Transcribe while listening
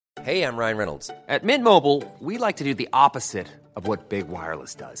Hey, I'm Ryan Reynolds. At Mint Mobile, we like to do the opposite of what Big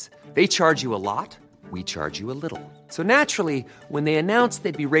Wireless does. They charge you a lot, we charge you a little. So naturally, when they announced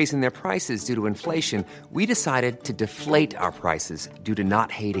they'd be raising their prices due to inflation, we decided to deflate our prices due to not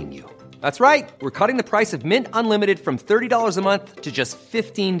hating you. That's right. We're cutting the price of Mint Unlimited from $30 a month to just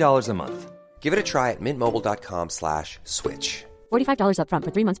 $15 a month. Give it a try at mintmobile.com/switch. $45 up front for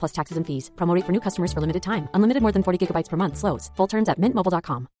 3 months plus taxes and fees. Promo rate for new customers for limited time. Unlimited more than 40 gigabytes per month. Slows full terms at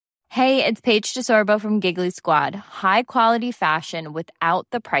mintmobile.com. Hey, it's Paige DeSorbo from Giggly Squad. High quality fashion without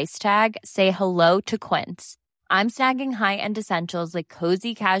the price tag. Say hello to Quince. I'm snagging high-end essentials like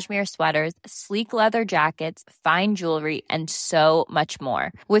cozy cashmere sweaters, sleek leather jackets, fine jewelry, and so much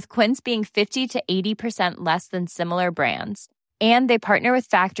more. With Quince being 50 to 80% less than similar brands. And they partner with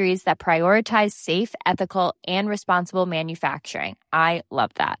factories that prioritize safe, ethical, and responsible manufacturing. I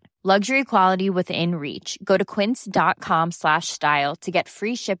love that. Luxury quality within reach. Go to quince.com/style to get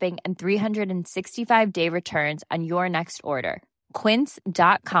free shipping and 365-day returns on your next order.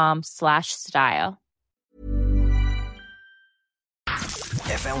 Quince.com/style.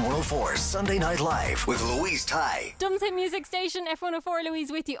 FM 104 Sunday Night Live with Louise Ty. Dublin's hit music station, F104,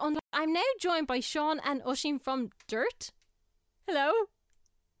 Louise with you. I'm now joined by Sean and Oisin from Dirt. Hello.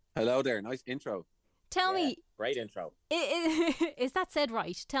 Hello there. Nice intro. Tell me. Great intro. Is that said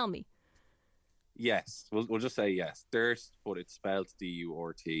right? Tell me. Yes. We'll just say yes. Dirt, but it's spelled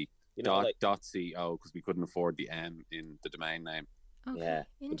DURT. You know, .co, because we couldn't afford the M in the domain name. Okay. Yeah.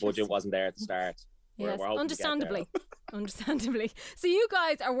 The budget wasn't there at the start. Yes, We're hoping to get there, understandably. Understandably. So you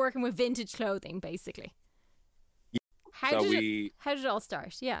guys are working with vintage clothing, basically. Yeah. How did it all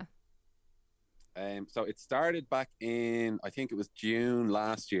start? Yeah. So it started back in, I think it was June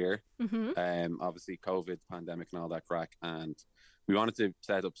last year. Mm-hmm. Obviously COVID, pandemic and all that crack. And we wanted to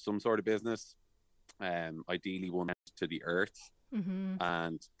set up some sort of business. Ideally one to the earth. Mm-hmm.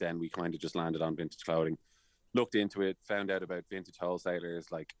 And then we kind of just landed on vintage clothing. Looked into it, found out about vintage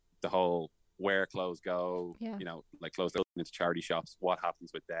wholesalers, like the whole where clothes go, you know, like clothes go into charity shops, what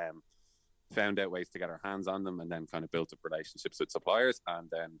happens with them. Found out ways to get our hands on them, and then kind of built up relationships with suppliers.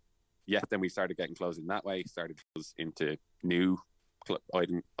 And then we started getting clothes in that way, started into new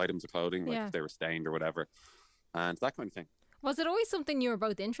items of clothing, like if they were stained or whatever, and that kind of thing. Was it always something you were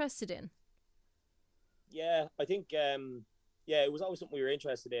both interested in? Yeah, I think, it was always something we were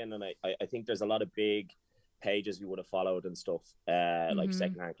interested in. And I think there's a lot of big pages we would have followed and stuff, like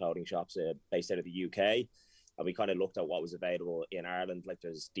secondhand clothing shops based out of the UK. And we kind of looked at what was available in Ireland, like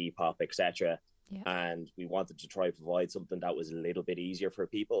there's Depop, etc. Yeah. And we wanted to try to provide something that was a little bit easier for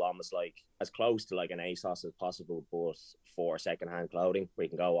people, almost like as close to like an ASOS as possible, but for secondhand clothing, where you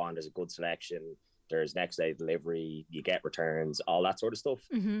can go on, there's a good selection, there's next day delivery, you get returns, all that sort of stuff.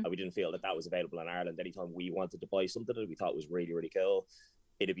 And we didn't feel that was available in Ireland. Anytime we wanted to buy something that we thought was really, really cool,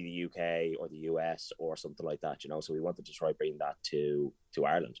 it'd be the UK or the US or something like that, you know. So we wanted to try bring that to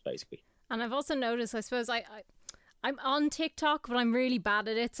Ireland, basically. And I've also noticed, I suppose, I'm on TikTok, but I'm really bad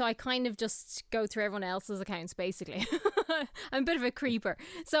at it. So I kind of just go through everyone else's accounts, basically. I'm a bit of a creeper.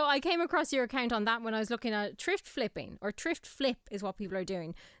 So I came across your account on that when I was looking at thrift flipping, or thrift flip is what people are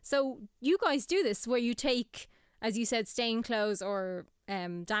doing. So you guys do this where you take, as you said, stained clothes or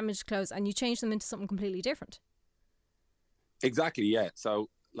damaged clothes, and you change them into something completely different. Exactly, yeah.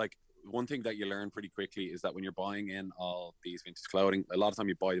 So like one thing that you learn pretty quickly is that when you're buying in all these vintage clothing, a lot of time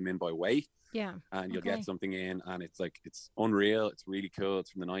you buy them in by weight. Yeah. And you'll get something in and it's like, it's unreal. It's really cool.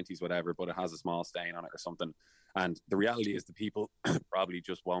 It's from the 90s, whatever, but it has a small stain on it or something. And the reality is the people probably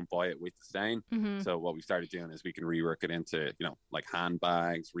just won't buy it with the stain. So what we started doing is we can rework it into, you know, like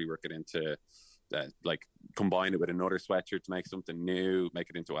handbags, rework it into like combine it with another sweatshirt to make something new, make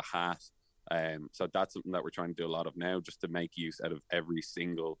it into a hat. So that's something that we're trying to do a lot of now, just to make use out of every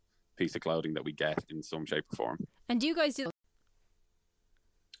single piece of clothing that we get in some shape or form. And do you guys do?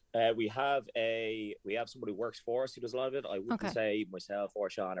 We have somebody who works for us who does a lot of it. I wouldn't say myself or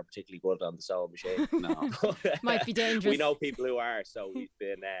Sean are particularly good on the sewing machine. No, might be dangerous. We know people who are, so we've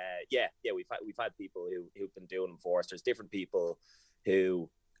been we've had people who've been doing them for us. There's different people who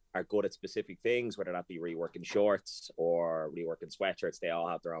are good at specific things, whether that be reworking shorts or reworking sweatshirts. They all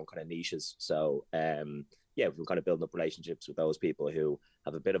have their own kind of niches. So we've been kind of building up relationships with those people who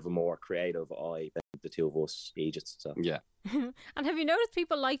have a bit of a more creative eye than the two of us Aegis. So yeah. And have you noticed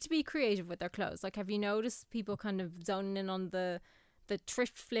people like to be creative with their clothes? Like, have you noticed people kind of zoning in on the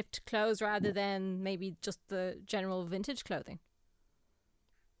thrift flipped clothes rather than maybe just the general vintage clothing?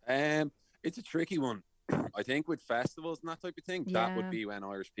 It's a tricky one. I think with festivals and that type of thing, that would be when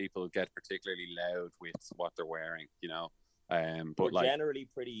Irish people get particularly loud with what they're wearing, you know. But we're generally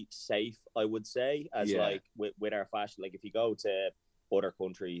pretty safe, I would say, as like with our fashion. Like if you go to other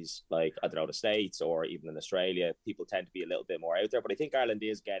countries, like, I don't know, the States or even in Australia, people tend to be a little bit more out there. But I think Ireland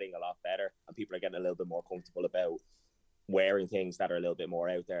is getting a lot better, and people are getting a little bit more comfortable about wearing things that are a little bit more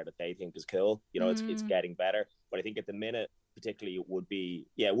out there that they think is cool. You know, it's getting better. But I think at the minute, particularly, it would be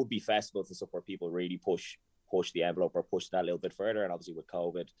festivals and stuff where people really push the envelope or push that a little bit further. And obviously with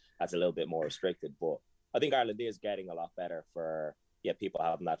COVID, that's a little bit more restricted. But I think Ireland is getting a lot better for people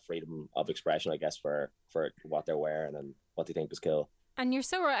having that freedom of expression, I guess, for what they're wearing and what they think is cool. And you're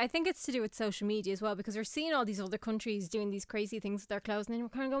so right. I think it's to do with social media as well, because we're seeing all these other countries doing these crazy things with their clothes, and then we're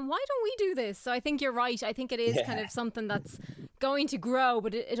kind of going, why don't we do this? So I think you're right. I think it is kind of something that's going to grow,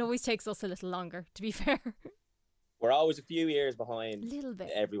 but it always takes us a little longer, to be fair. We're always a few years behind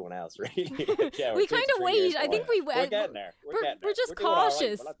everyone else, really. We kind of wait. I think we're getting there. We're just cautious.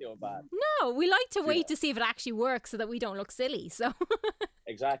 Right. We're not doing bad. No, we like to wait to see if it actually works so that we don't look silly. So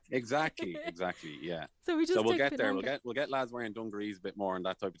Exactly. Yeah. So we'll get there. We'll get lads wearing dungarees a bit more and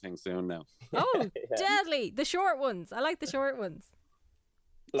that type of thing soon now. Oh, deadly! The short ones. I like the short ones.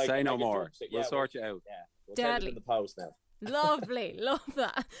 Say no more. We'll sort you out. Yeah, we'll send it in the post now. Lovely, love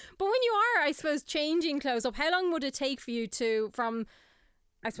that. But when you are, I suppose, changing clothes up, how long would it take for you from,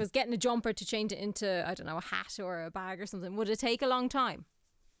 I suppose, getting a jumper to change it into, I don't know, a hat or a bag or something? Would it take a long time?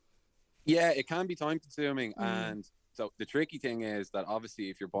 Yeah, it can be time consuming. And so the tricky thing is that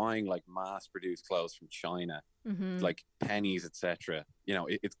obviously if you're buying like mass produced clothes from China, like pennies, etc., you know,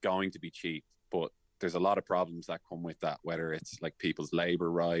 it's going to be cheap, but there's a lot of problems that come with that, whether it's like people's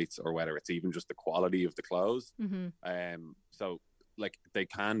labor rights or whether it's even just the quality of the clothes. So like they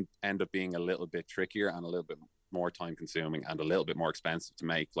can end up being a little bit trickier and a little bit more time consuming and a little bit more expensive to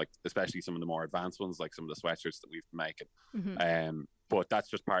make, like especially some of the more advanced ones, like some of the sweatshirts that we've been making. But that's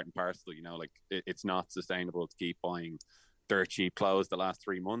just part and parcel, you know, like it's not sustainable to keep buying dirt cheap clothes the last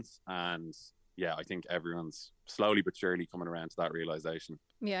 3 months. And yeah, I think everyone's slowly but surely coming around to that realization.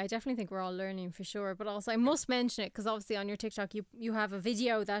 Yeah, I definitely think we're all learning for sure. But also I must mention it because obviously on your TikTok you have a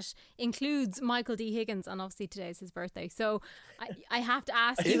video that includes Michael D. Higgins, and obviously today is his birthday. So I have to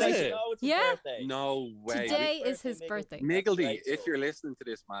ask you. Is it? It's his birthday. No way. Today is his birthday. Miggledy, if you're listening to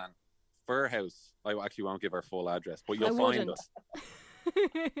this, man, Furhouse, I actually won't give our full address, but you'll find us.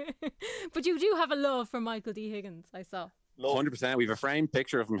 But you do have a love for Michael D. Higgins, I saw. 100%. We have a framed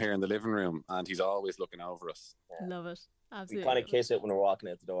picture of him here in the living room, and he's always looking over us. Yeah. Love it. Absolutely. We kind of kiss it when we're walking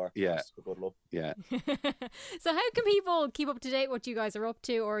out the door. Yeah. Good luck. Yeah. So how can people keep up to date what you guys are up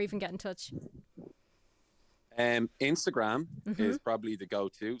to, or even get in touch? Instagram is probably the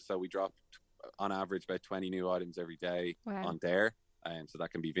go-to. So we drop on average about 20 new items every day on there. So that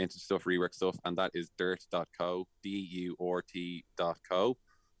can be vintage stuff, rework stuff, and that is dirt.co, DURT.co.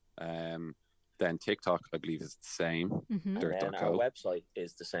 Then TikTok, I believe, is the same. Dirt.co. And our website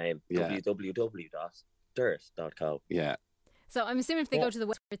is the same. www.dirt.co. Yeah. So I'm assuming if they go to the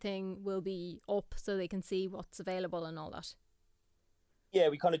website, everything will be up so they can see what's available and all that. Yeah,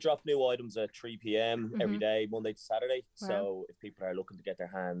 we kind of drop new items at 3 p.m. every day, Monday to Saturday. Wow. So if people are looking to get their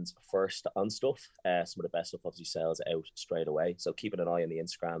hands first on stuff, some of the best stuff obviously sells out straight away. So keeping an eye on the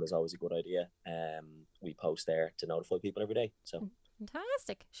Instagram is always a good idea. We post there to notify people every day. So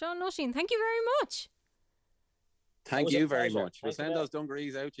fantastic. Sean Nusheen, thank you very much. Thank you very much. We'll send those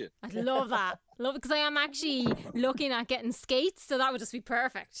dungarees out to you. I'd love that. Love it, because I am actually looking at getting skates, so that would just be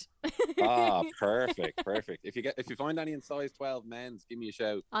perfect. Perfect. If you find any in size 12 men's, give me a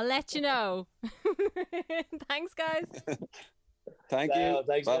shout. I'll let you know. Thanks, guys. Thank you.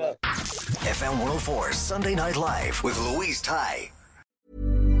 Thanks. Bye-bye. FM 104 Sunday Night Live with Louise Ty.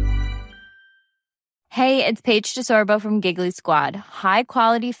 Hey, it's Paige DeSorbo from Giggly Squad. High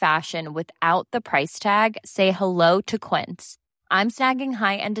quality fashion without the price tag. Say hello to Quince. I'm snagging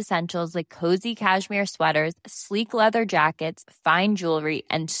high-end essentials like cozy cashmere sweaters, sleek leather jackets, fine jewelry,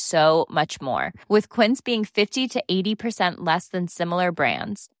 and so much more. With Quince being 50 to 80% less than similar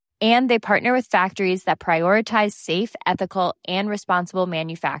brands. And they partner with factories that prioritize safe, ethical, and responsible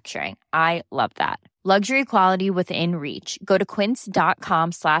manufacturing. I love that. Luxury quality within reach. Go to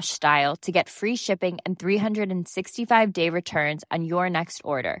quince.com/style to get free shipping and 365-day returns on your next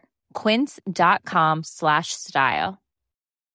order. Quince.com/style.